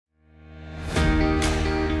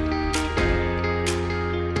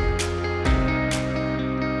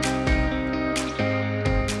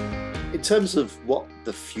terms of what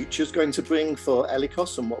the future is going to bring for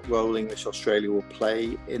Elicos and what role English Australia will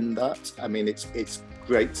play in that, I mean, it's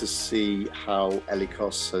great to see how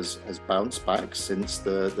Elicos has bounced back since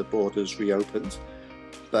the borders reopened,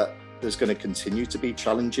 but there's going to continue to be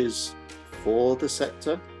challenges for the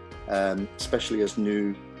sector, especially as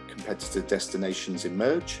new competitor destinations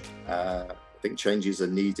emerge. I think changes are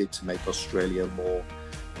needed to make Australia more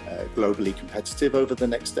globally competitive over the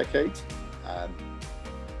next decade.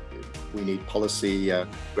 We need policy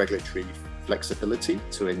regulatory flexibility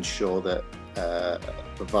to ensure that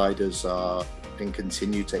providers can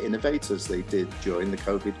continue to innovate as they did during the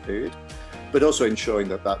COVID period, but also ensuring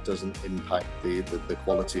that that doesn't impact the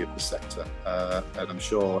quality of the sector. And I'm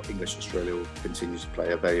sure English Australia will continue to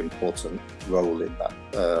play a very important role in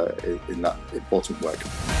that important work.